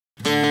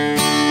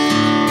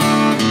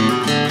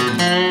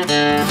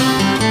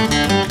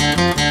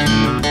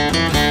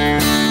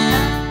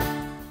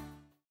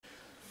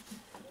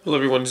Hello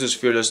everyone, this is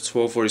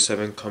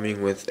Fearless1247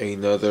 coming with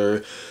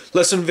another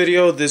lesson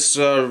video. This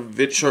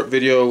short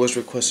video was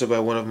requested by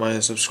one of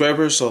my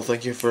subscribers, so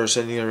thank you for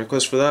sending a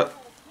request for that.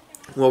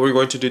 What we're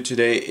going to do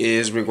today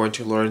is we're going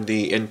to learn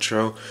the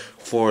intro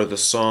for the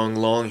song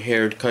Long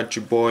Haired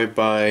Country Boy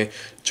by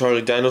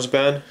Charlie Daniels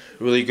Band.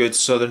 Really good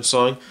southern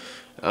song.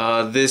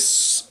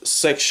 This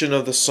section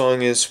of the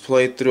song is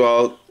played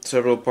throughout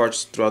several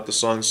parts throughout the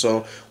song,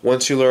 so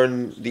once you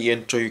learn the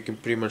intro you can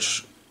pretty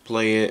much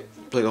play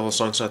the whole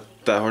song. It's not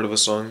that hard of a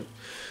song.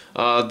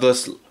 So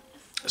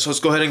let's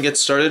go ahead and get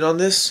started on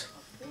this.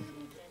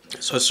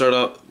 So let's start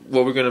out.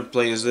 What we're gonna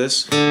play is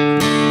this.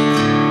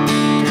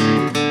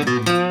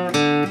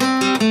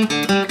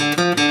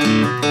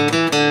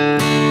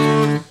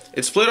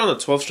 It's played on a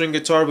 12-string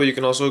guitar, but you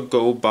can also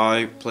go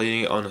by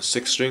playing it on a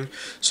 6-string.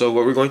 So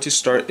what we're going to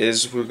start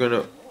is we're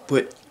gonna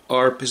put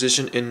our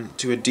position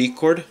into a D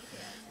chord,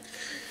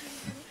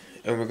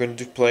 and we're going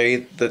to play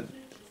the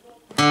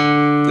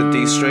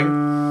D string,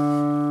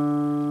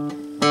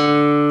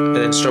 and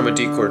then strum a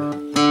D chord.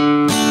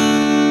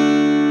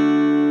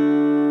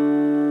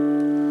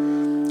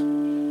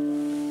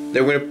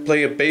 Then we're going to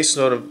play a bass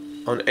note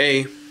on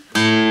A,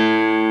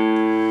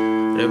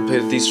 and then play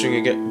the D string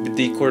again, the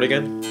D chord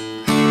again.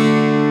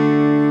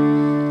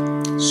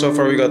 So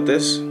far we got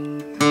this.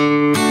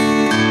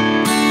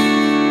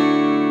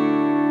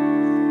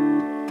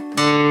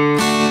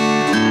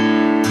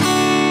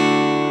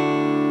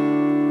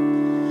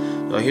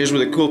 Now here's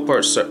where the cool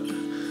part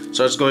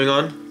starts going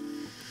on.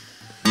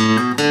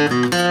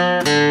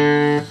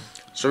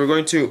 So we're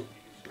going to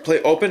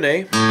play open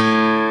A,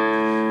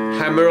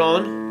 hammer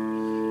on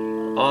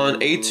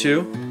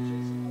A2,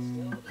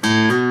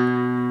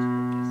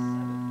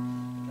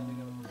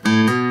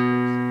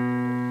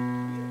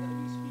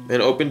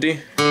 and open D.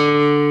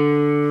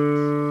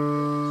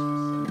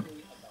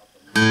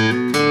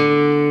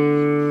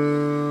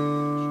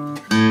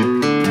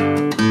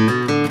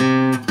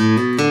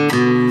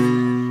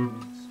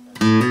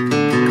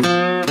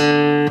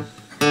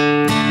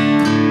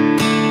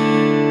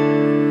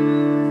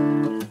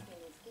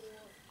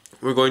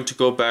 We're going to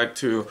go back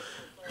to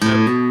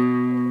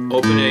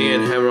open A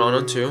and hammer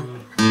on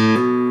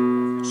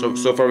 2.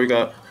 So far we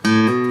got.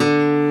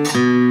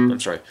 I'm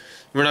sorry.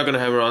 We're not gonna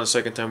hammer on the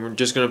second time. We're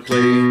just gonna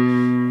play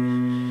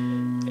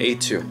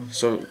A2.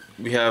 So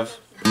we have.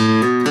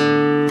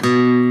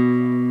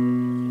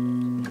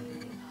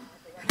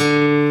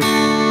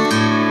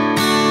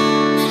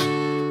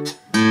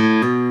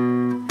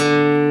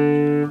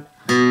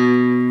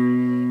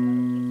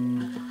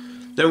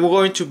 Then we're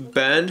going to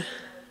bend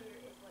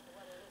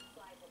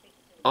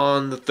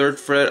on the 3rd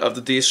fret of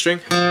the D string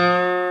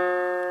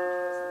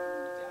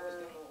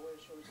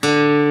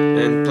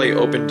and play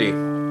open D.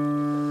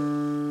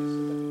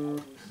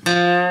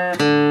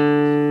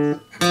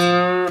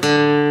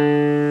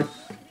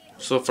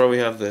 So far we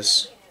have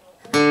this.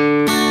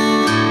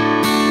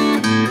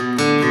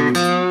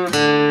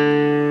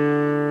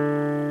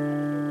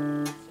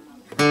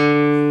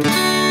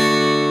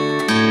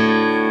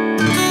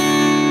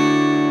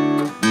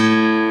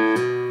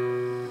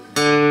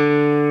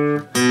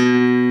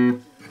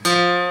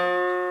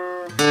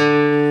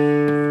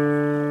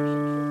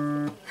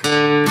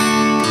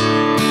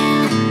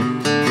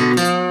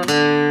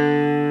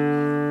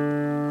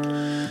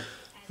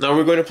 Now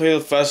we're going to play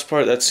the fast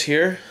part that's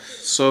here.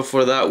 So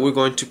for that we're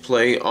going to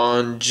play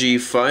on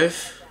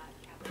G5.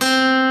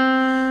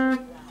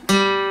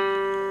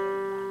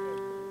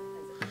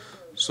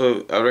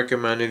 So I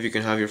recommend if you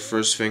can have your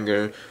first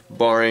finger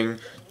barring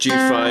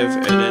G5,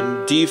 and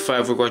then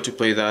D5 we're going to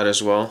play that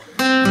as well.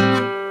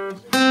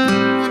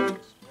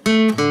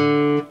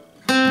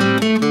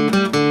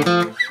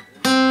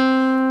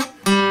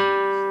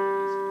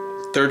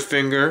 3rd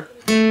finger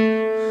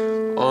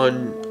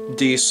on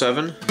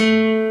D7.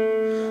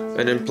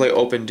 And then play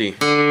open D.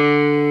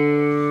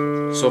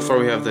 So far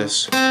we have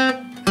this. Then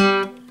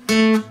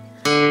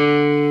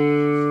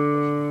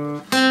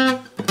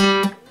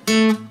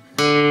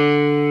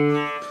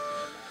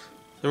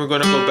we're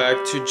going to go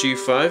back to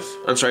G5.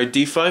 I'm sorry,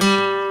 D5.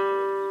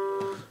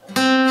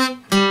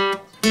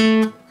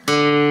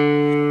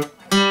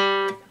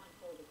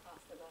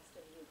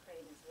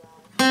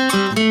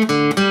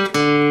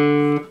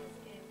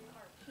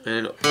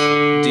 And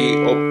D,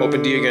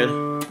 open D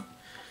again.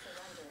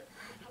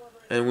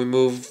 And we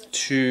move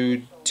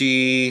to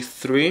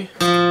D3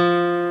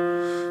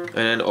 and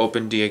then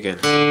open D again.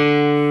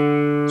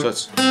 So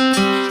it's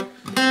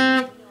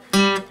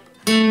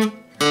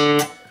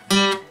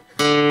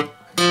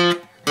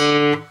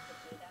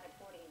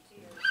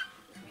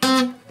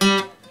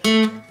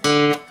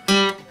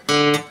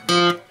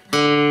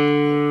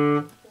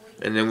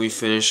and then we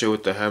finish it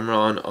with the hammer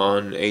on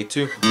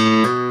A2.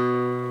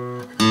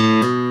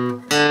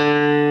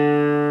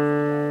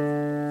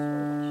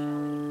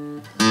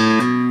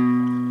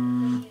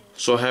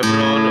 So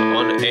hammer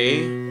on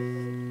A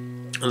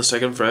on the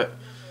 2nd fret,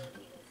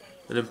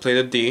 and then play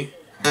the D,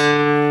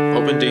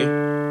 open D,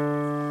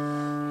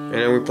 and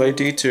then we play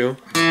D2,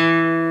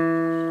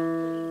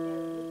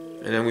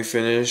 and then we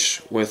finish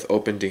with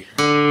open D.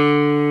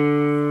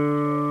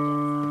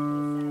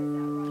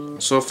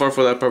 So far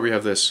for that part we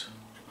have this.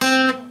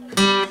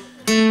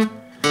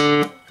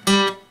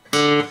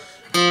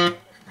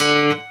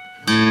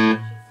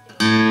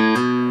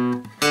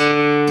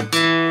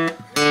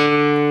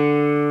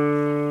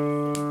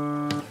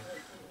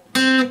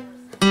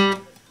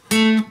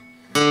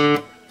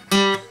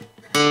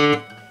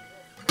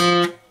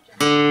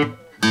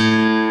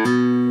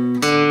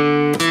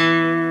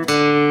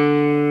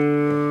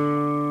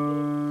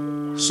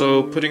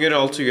 So putting it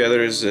all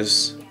together is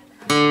this.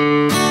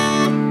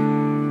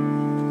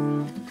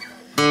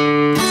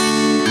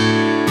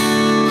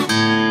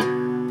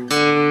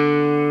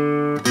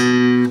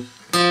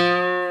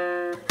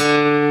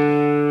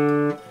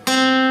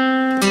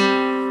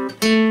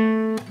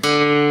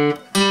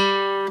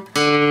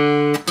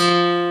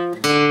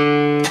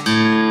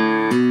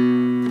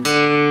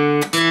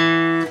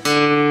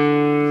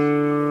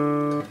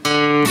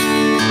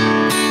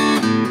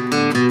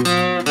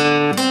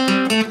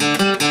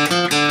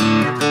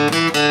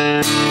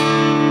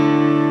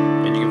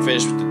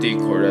 Finish with the D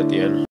chord at the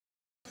end.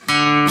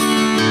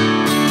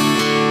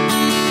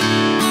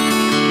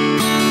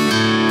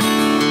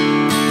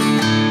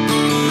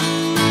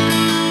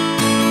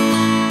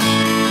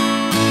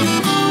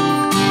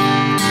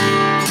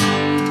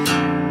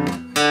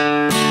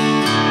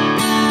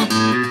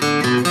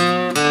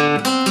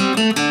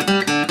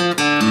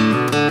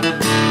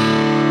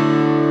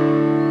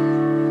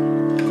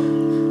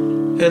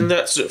 And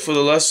that's it for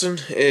the lesson.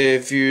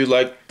 If you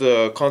like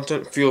the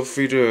content, feel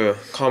free to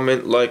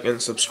comment, like,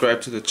 and subscribe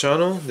to the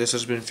channel. This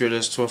has been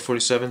Fearless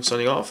 1247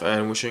 signing off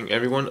and wishing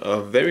everyone a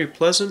very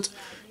pleasant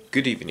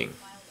good evening.